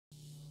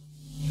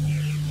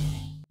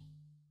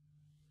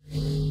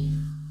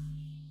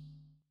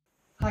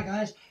Hi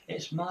guys,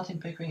 it's Martin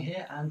Pickering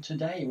here, and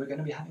today we're going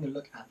to be having a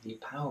look at the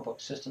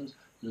Powerbox-Systems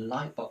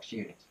Lightbox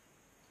unit.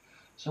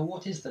 So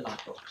what is the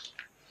Lightbox?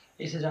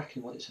 It's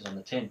exactly what it says on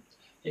the tin.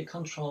 It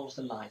controls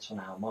the lights on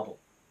our model,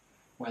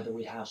 whether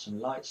we have some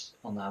lights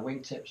on our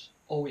wingtips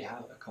or we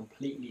have a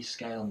completely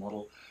scale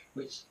model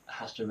which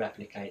has to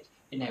replicate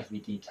in every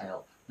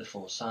detail the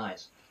full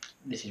size.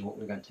 This is what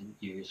we're going to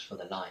use for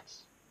the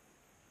lights.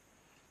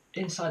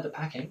 Inside the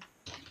packing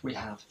we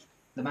have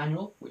the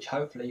manual, which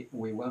hopefully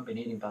we won't be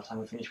needing by the time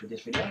we finish with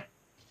this video.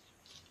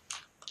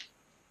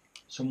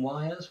 Some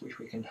wires which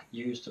we can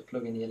use to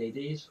plug in the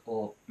LEDs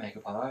or make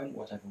up our own,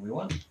 whatever we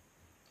want.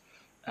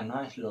 A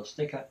nice little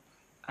sticker,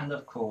 and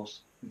of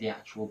course the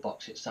actual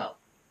box itself.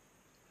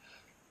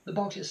 The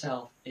box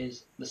itself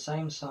is the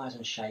same size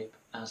and shape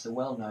as the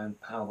well-known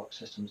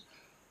Powerbox-Systems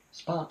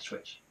spark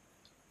switch.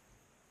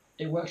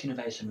 It works in a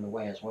very similar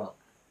way as well.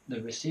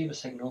 The receiver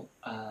signal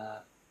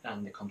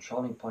and the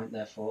controlling point,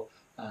 therefore,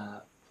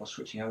 for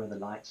switching over the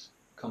lights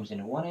comes in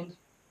at one end,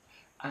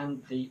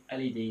 and the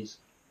LEDs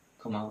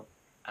come out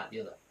at the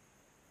other.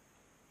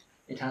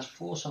 It has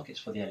 4 sockets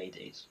for the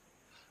LEDs.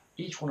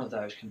 Each one of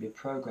those can be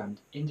programmed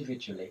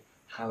individually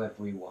however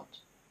we want,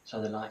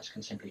 so the lights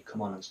can simply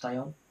come on and stay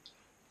on,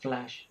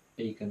 flash,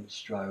 beacon,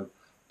 strobe,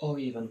 or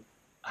even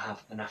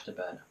have an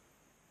afterburner.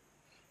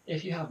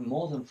 If you have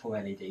more than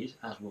 4 LEDs,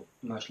 as will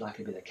most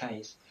likely be the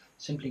case,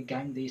 simply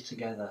gang these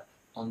together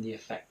on the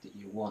effect that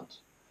you want.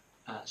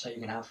 So you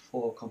can have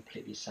 4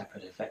 completely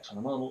separate effects on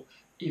the model,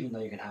 even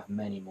though you can have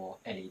many more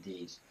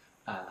LEDs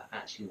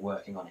actually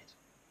working on it.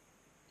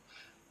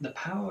 The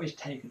power is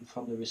taken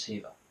from the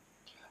receiver,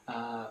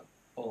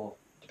 or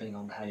depending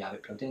on how you have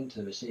it plugged in,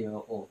 to the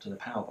receiver or to the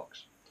power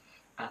box,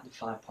 at the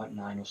 5.9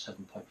 or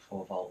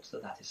 7.4 volts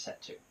that is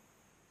set to.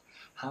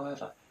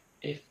 However,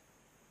 if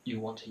you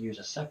want to use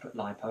a separate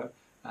LiPo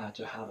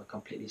to have a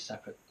completely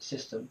separate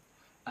system,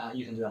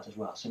 you can do that as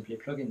well. Simply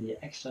plug in the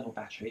external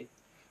battery,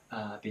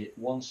 be it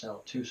 1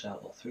 cell, 2 cell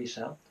or 3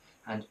 cell,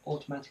 and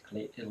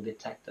automatically it will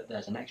detect that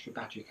there's an extra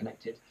battery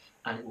connected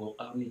and it will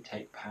only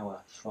take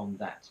power from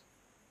that.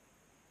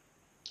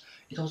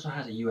 It also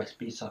has a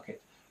USB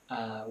socket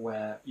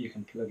where you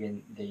can plug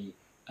in the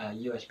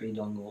USB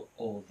dongle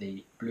or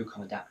the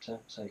Bluecom adapter,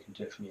 so you can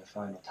do it from your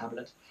phone or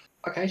tablet.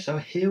 Okay, so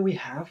here we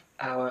have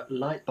our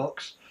light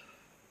box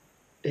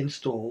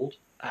installed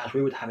as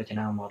we would have it in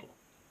our model.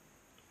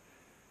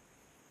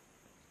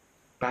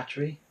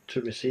 Battery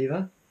to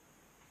receiver,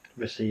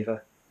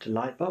 receiver to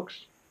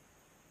lightbox,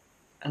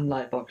 and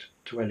lightbox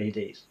to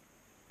LEDs.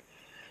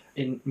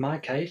 In my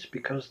case,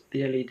 because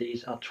the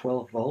LEDs are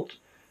 12 volt,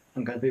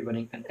 I'm going to be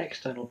running an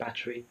external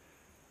battery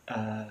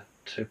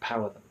to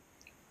power them,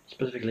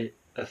 specifically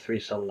a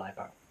 3-cell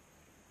LiPo.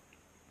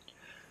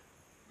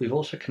 We've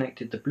also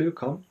connected the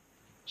Bluecom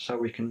so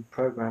we can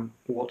program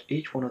what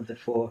each one of the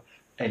 4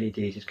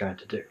 LEDs is going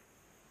to do.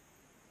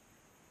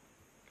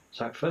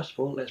 So first of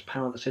all, let's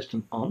power the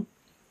system on.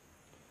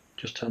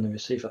 Just turn the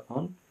receiver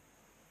on,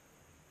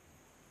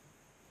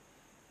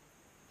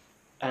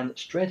 and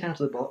straight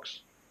out of the box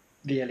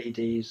the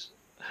LEDs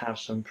have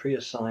some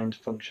pre-assigned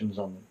functions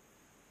on them.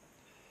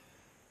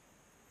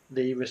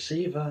 The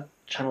receiver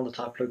channel that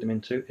I plugged them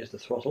into is the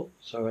throttle,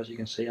 so as you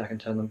can see I can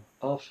turn them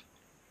off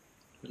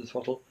with the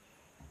throttle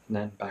and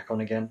then back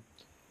on again,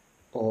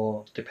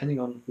 or depending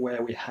on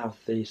where we have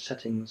the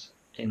settings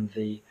in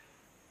the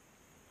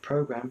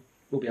program,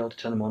 we'll be able to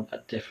turn them on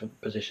at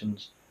different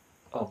positions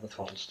of the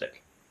throttle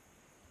stick.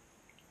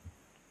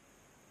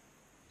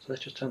 So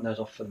let's just turn those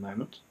off for the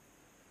moment.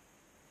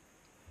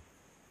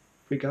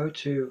 If we go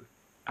to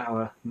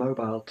our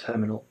mobile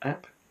terminal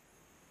app,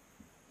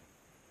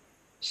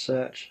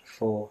 search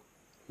for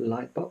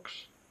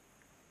Lightbox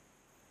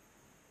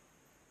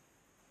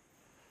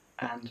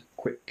and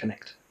quick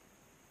connect.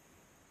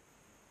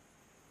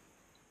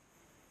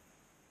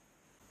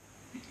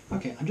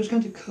 Okay, I'm just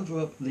going to cover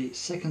up the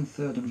 2nd,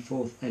 3rd and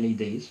 4th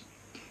LEDs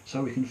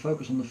so we can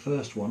focus on the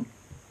first one,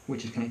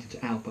 which is connected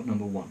to output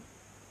number 1.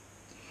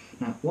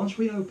 Now, once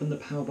we open the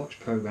Powerbox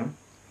program,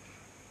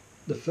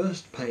 the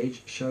first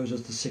page shows us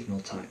the signal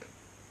type.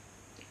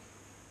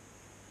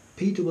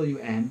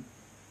 PWM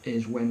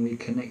is when we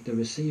connect the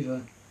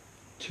receiver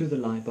to the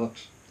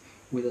lightbox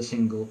with a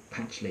single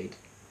patch lead,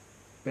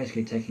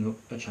 basically taking up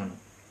a channel.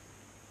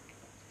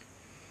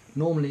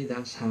 Normally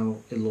that's how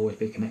it'll always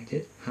be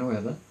connected.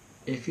 However,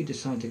 if you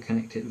decide to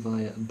connect it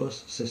via a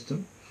bus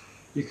system,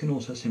 you can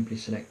also simply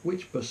select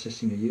which bus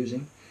system you're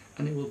using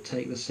and it will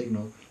take the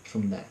signal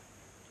from there.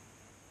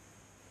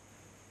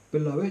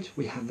 Below it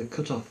we have the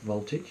cutoff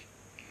voltage,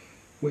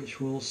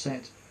 which will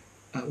set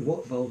at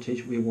what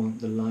voltage we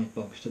want the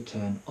lightbox to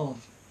turn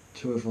off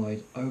to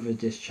avoid over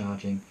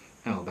discharging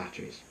our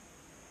batteries.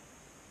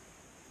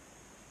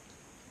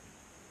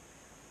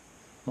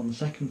 On the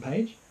second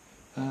page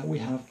we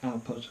have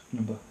output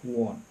number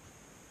 1.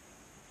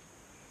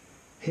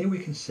 Here we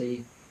can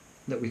see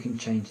that we can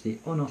change the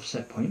on-off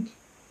set point.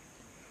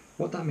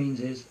 What that means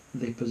is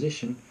the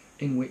position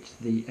in which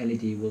the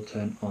LED will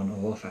turn on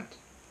or off at.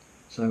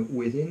 So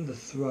within the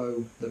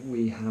throw that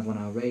we have on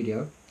our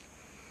radio,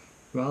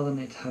 rather than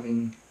it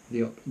having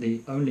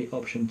the only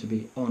option to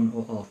be on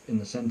or off in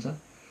the center,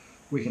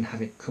 we can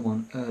have it come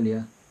on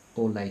earlier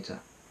or later.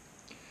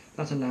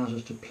 That allows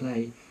us to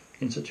play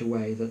in such a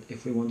way that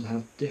if we want to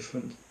have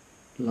different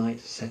light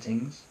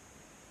settings,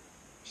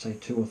 say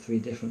 2 or 3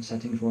 different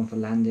settings, one for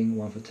landing,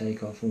 one for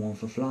takeoff and one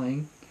for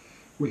flying,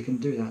 we can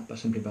do that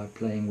simply by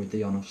playing with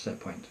the on-off set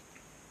point.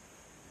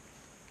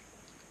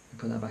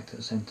 Put that back to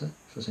the center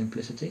for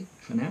simplicity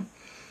for now.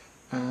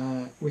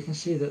 We can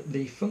see that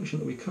the function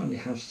that we currently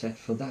have set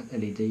for that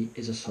LED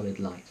is a solid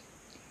light.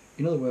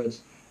 In other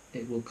words,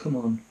 it will come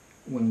on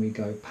when we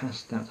go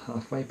past that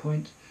halfway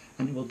point,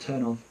 and it will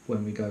turn off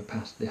when we go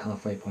past the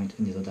halfway point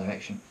in the other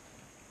direction,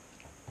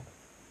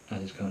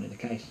 as is currently the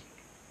case.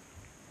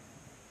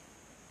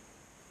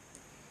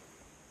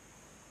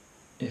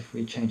 If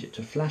we change it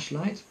to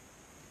flashlight,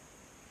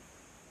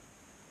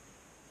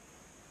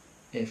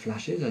 it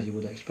flashes as you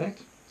would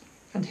expect,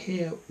 and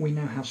here we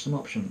now have some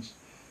options.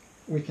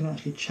 We can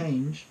actually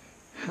change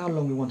how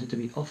long we want it to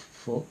be off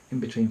for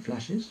in between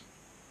flashes,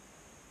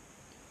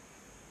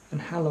 and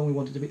how long we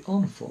want it to be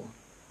on for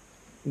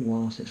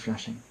whilst it's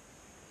flashing.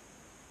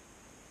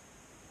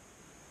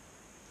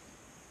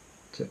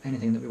 So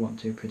anything that we want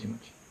to, pretty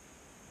much.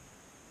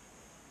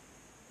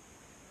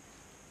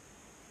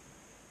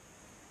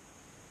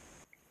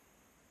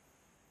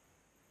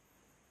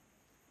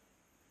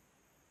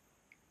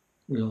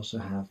 We also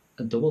have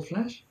a double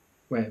flash,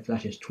 where it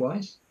flashes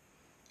twice,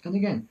 and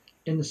again,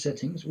 in the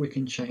settings we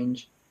can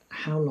change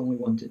how long we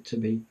want it to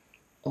be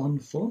on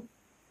for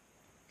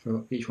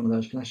each one of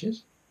those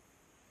flashes,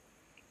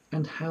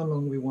 and how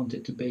long we want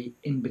it to be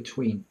in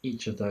between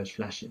each of those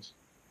flashes.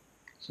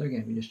 So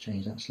again, we just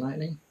change that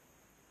slightly.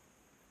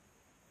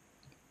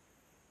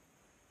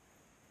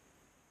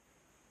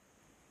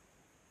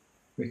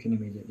 We can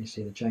immediately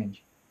see the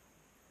change.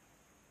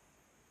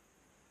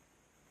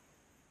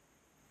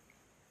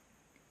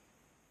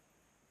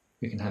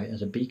 We can have it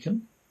as a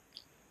beacon,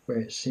 where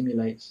it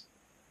simulates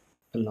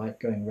a light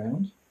going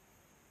round.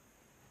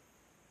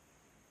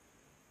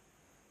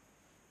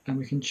 And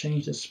we can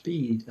change the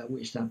speed at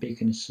which that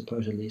beacon is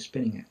supposedly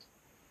spinning at.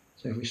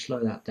 So if we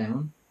slow that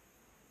down,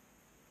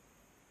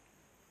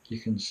 you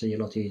can see a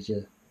lot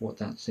easier what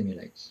that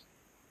simulates.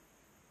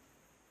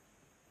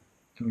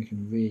 And we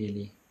can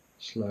really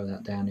slow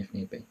that down if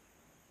need be.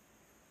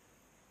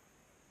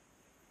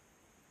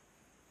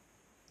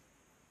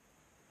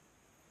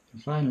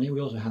 And finally,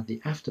 we also have the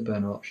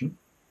afterburner option,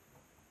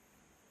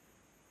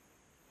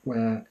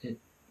 where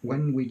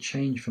when we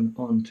change from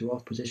on to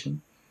off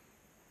position,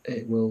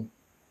 it will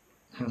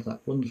have that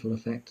wonderful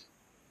effect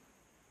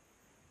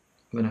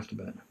of an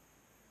afterburner.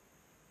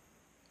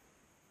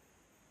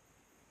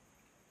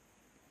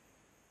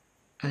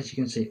 As you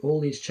can see,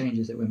 all these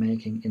changes that we're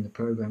making in the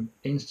program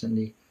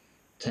instantly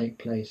take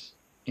place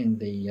in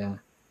the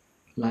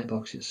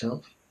Lightbox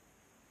itself,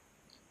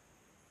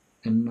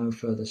 and no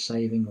further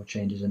saving or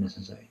changes are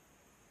necessary.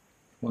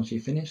 Once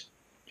you've finished,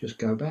 just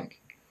go back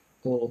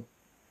or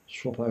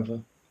swap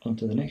over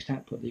onto the next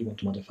output that you want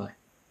to modify.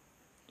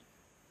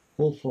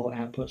 All 4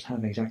 outputs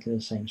have exactly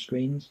the same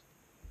screens,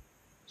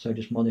 so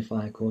just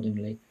modify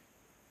accordingly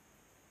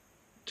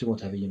to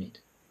whatever you need.